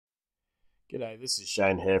G'day, this is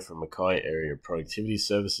Shane here from Mackay Area Productivity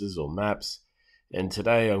Services or MAPS, and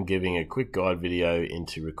today I'm giving a quick guide video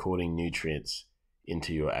into recording nutrients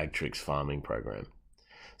into your AgTrix farming program.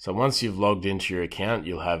 So once you've logged into your account,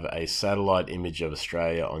 you'll have a satellite image of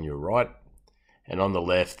Australia on your right, and on the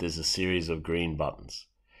left there's a series of green buttons.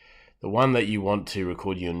 The one that you want to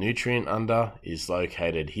record your nutrient under is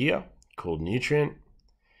located here, called Nutrient.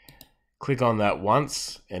 Click on that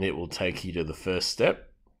once and it will take you to the first step,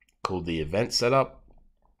 called the event setup.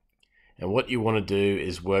 And what you want to do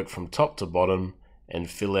is work from top to bottom and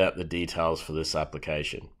fill out the details for this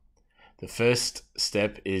application. The first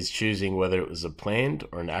step is choosing whether it was a planned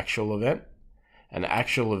or an actual event. An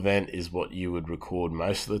actual event is what you would record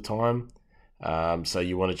most of the time. So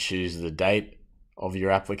you want to choose the date of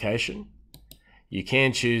your application. You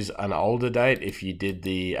can choose an older date if you did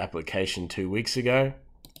the application 2 weeks ago,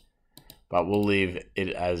 but we'll leave it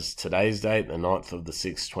as today's date, the 9th of the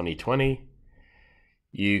 6th, 2020.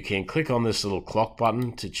 You can click on this little clock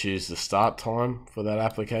button to choose the start time for that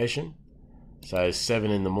application. So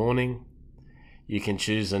 7 in the morning. You can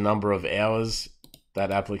choose the number of hours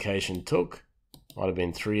that application took. Might have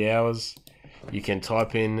been 3 hours. You can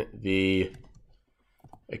type in the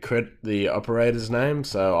operator's name,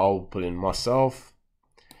 so I'll put in myself.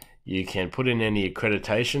 You can put in any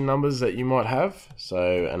accreditation numbers that you might have,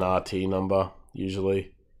 so an RT number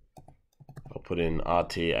usually. I'll put in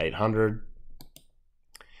RT 800.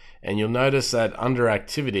 And you'll notice that under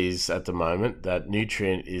activities at the moment, that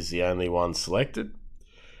nutrient is the only one selected.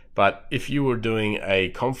 But if you were doing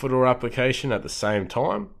a Confidor application at the same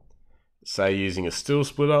time, say using a still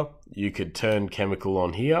splitter, you could turn chemical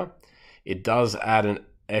on here. It does add an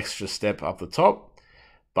extra step up the top,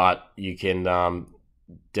 but you can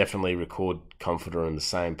definitely record Confidor in the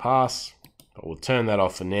same pass. But we'll turn that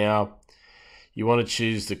off for now. You want to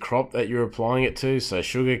choose the crop that you're applying it to, so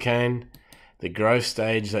sugarcane, the growth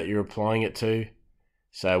stage that you're applying it to.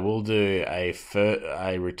 So we'll do a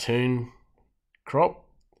ratoon crop,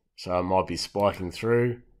 so it might be spiking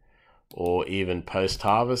through, or even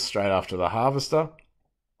post-harvest, straight after the harvester.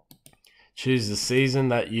 Choose the season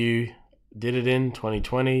that you did it in,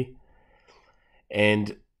 2020,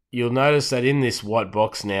 and you'll notice that in this white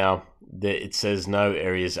box now that it says no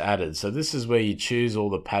areas added. So this is where you choose all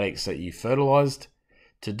the paddocks that you fertilized.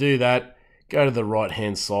 To do that, go to the right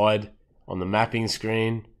hand side on the mapping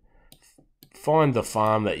screen, find the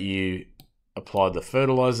farm that you applied the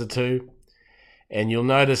fertilizer to, and you'll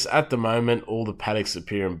notice at the moment all the paddocks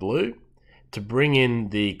appear in blue. To bring in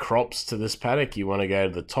the crops to this paddock, you want to go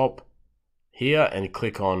to the top here and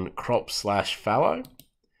click on crop/fallow.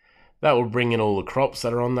 That will bring in all the crops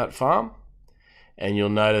that are on that farm, and you'll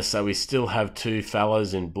notice that we still have 2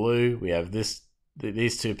 fallows in blue. We have these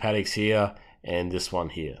 2 paddocks here and this one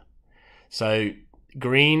here. So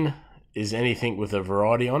green is anything with a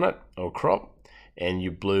variety on it or crop, and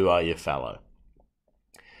your blue are your fallow.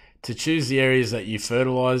 To choose the areas that you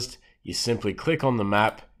fertilized, you simply click on the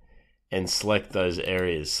map and select those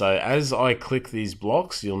areas. So as I click these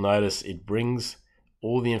blocks, you'll notice it brings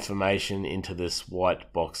all the information into this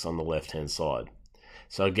white box on the left hand side.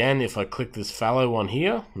 So again, if I click this fallow one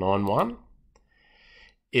here, 9.1,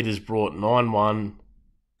 it has brought 9.1,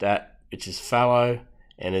 which is fallow,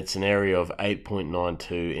 and it's an area of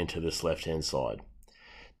 8.92 into this left hand side.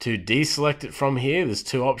 To deselect it from here, there's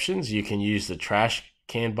 2 options. You can use the trash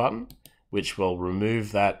can button, which will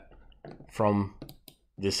remove that from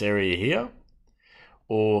this area here,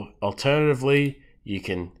 or alternatively you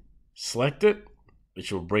can select it,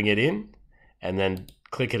 which will bring it in, and then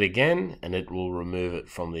click it again and it will remove it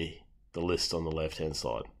from the list on the left hand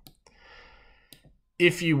side.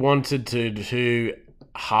 If you wanted to do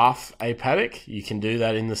half a paddock, you can do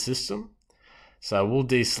that in the system. So we'll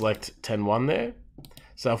deselect 10.1 there.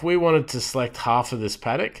 So if we wanted to select half of this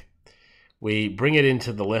paddock, we bring it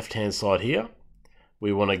into the left hand side here.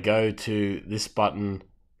 We want to go to this button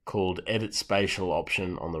called Edit Spatial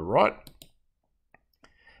option on the right.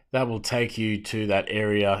 That will take you to that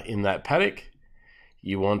area in that paddock.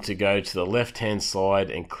 You want to go to the left hand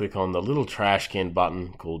side and click on the little trash can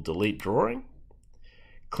button called Delete Drawing.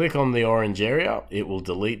 Click on the orange area, it will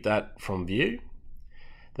delete that from view.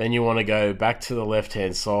 Then you want to go back to the left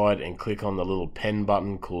hand side and click on the little pen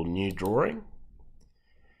button called New Drawing.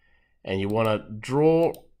 And you want to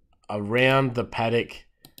draw around the paddock,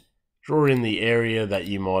 draw in the area that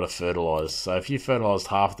you might have fertilized. So if you fertilized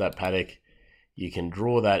half that paddock, you can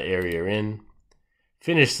draw that area in.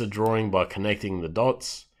 Finish the drawing by connecting the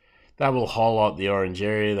dots. That will highlight the orange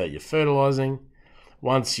area that you're fertilizing.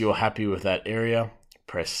 Once you're happy with that area,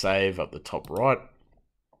 press save up the top right.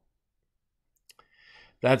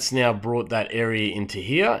 That's now brought that area into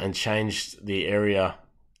here and changed the area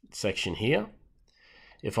section here.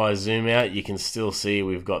 If I zoom out, you can still see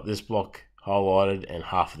we've got this block highlighted and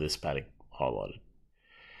half of this paddock highlighted.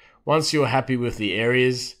 Once you're happy with the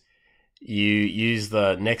areas, you use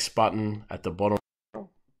the next button at the bottom.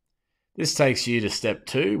 This takes you to step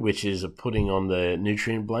 2, which is putting on the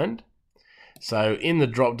nutrient blend. So in the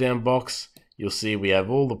drop down box, you'll see we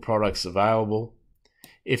have all the products available.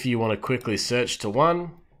 If you want to quickly search to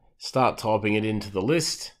one, start typing it into the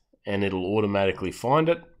list and it'll automatically find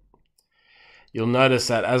it. You'll notice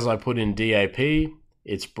that as I put in DAP,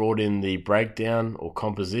 it's brought in the breakdown or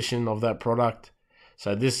composition of that product.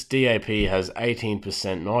 So this DAP has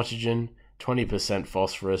 18% nitrogen, 20%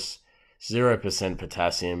 phosphorus, 0%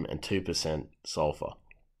 potassium, and 2% sulfur.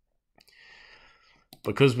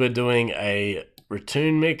 Because we're doing a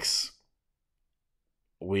ratoon mix,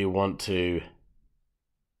 we want to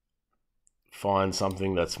find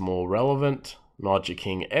something that's more relevant.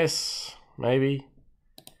 Nitroking S, maybe.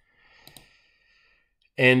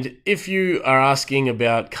 And if you are asking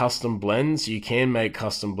about custom blends, you can make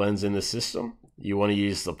custom blends in the system. You want to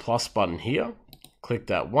use the plus button here. Click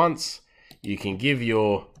that once. You can give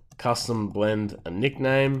your custom blend a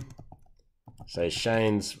nickname. Say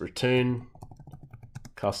Shane's Ratoon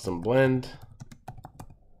Custom Blend.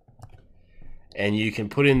 And you can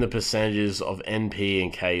put in the percentages of NP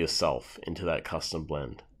and K yourself into that custom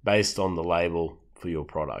blend based on the label for your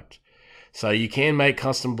product. So you can make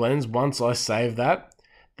custom blends. Once I save that,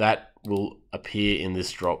 that will appear in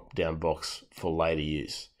this drop down box for later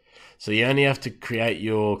use. So you only have to create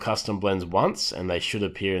your custom blends once and they should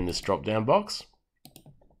appear in this drop down box.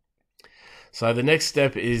 So the next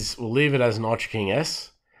step is, we'll leave it as Nitroking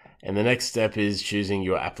S, and the next step is choosing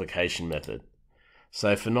your application method.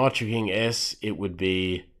 So for Nitroking S, it would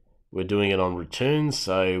be, we're doing it on ratoons,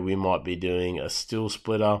 so we might be doing a still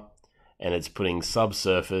splitter and it's putting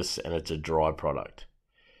subsurface and it's a dry product.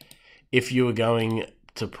 If you were going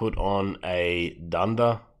to put on a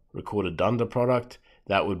dunder, recorded dunder product,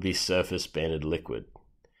 that would be surface banded liquid.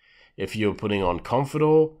 If you're putting on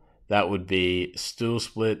Confidor, that would be still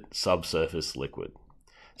split subsurface liquid.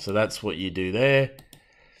 So that's what you do there.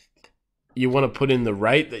 You want to put in the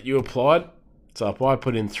rate that you applied. So if I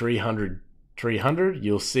put in 300,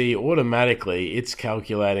 you'll see automatically it's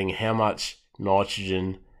calculating how much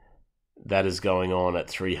nitrogen that is going on at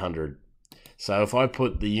 300. So if I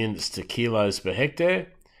put the units to kilos per hectare,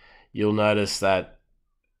 you'll notice that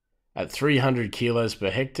at 300 kilos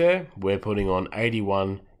per hectare, we're putting on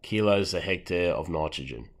 81 kilos a hectare of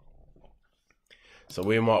nitrogen. So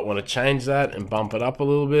we might want to change that and bump it up a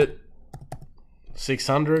little bit,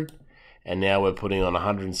 600, and now we're putting on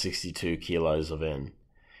 162 kilos of N.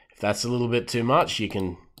 If that's a little bit too much, you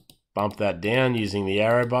can bump that down using the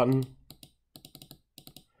arrow button,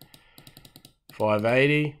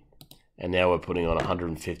 580, and now we're putting on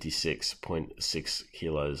 156.6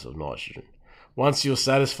 kilos of nitrogen. Once you're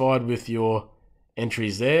satisfied with your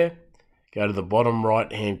entries there, go to the bottom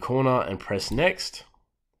right hand corner and press next.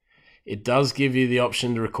 It does give you the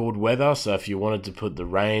option to record weather, so if you wanted to put the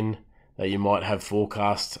rain that you might have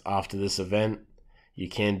forecast after this event, you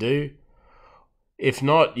can do. If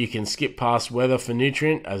not, you can skip past weather for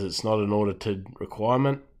nutrient as it's not an audited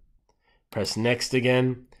requirement. Press next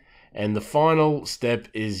again, and the final step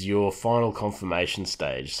is your final confirmation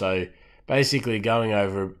stage. So basically going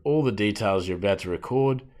over all the details you're about to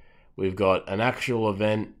record. We've got an actual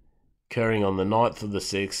event occurring on the 9th of the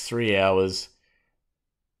 6th, 3 hours.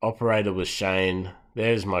 Operator was Shane.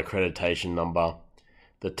 There's my accreditation number.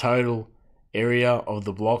 The total area of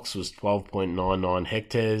the blocks was 12.99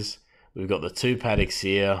 hectares. We've got the 2 paddocks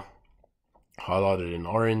here, highlighted in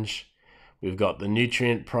orange. We've got the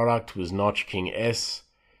nutrient product was Nitroking S,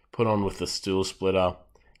 put on with the stool splitter,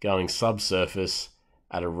 going subsurface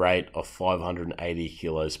at a rate of 580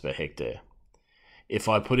 kilos per hectare. If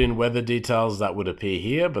I put in weather details, that would appear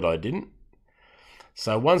here, but I didn't.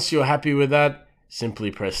 So once you're happy with that,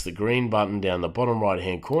 simply press the green button down the bottom right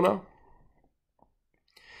hand corner.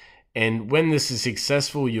 And when this is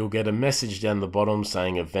successful, you'll get a message down the bottom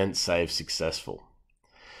saying event save successful.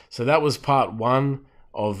 So that was part 1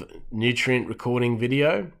 of nutrient recording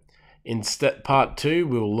video. In part 2,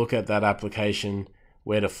 we will look at that application,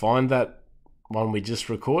 where to find that one we just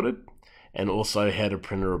recorded, and also how to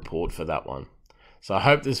print a report for that one. So I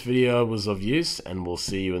hope this video was of use, and we'll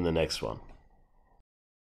see you in the next one.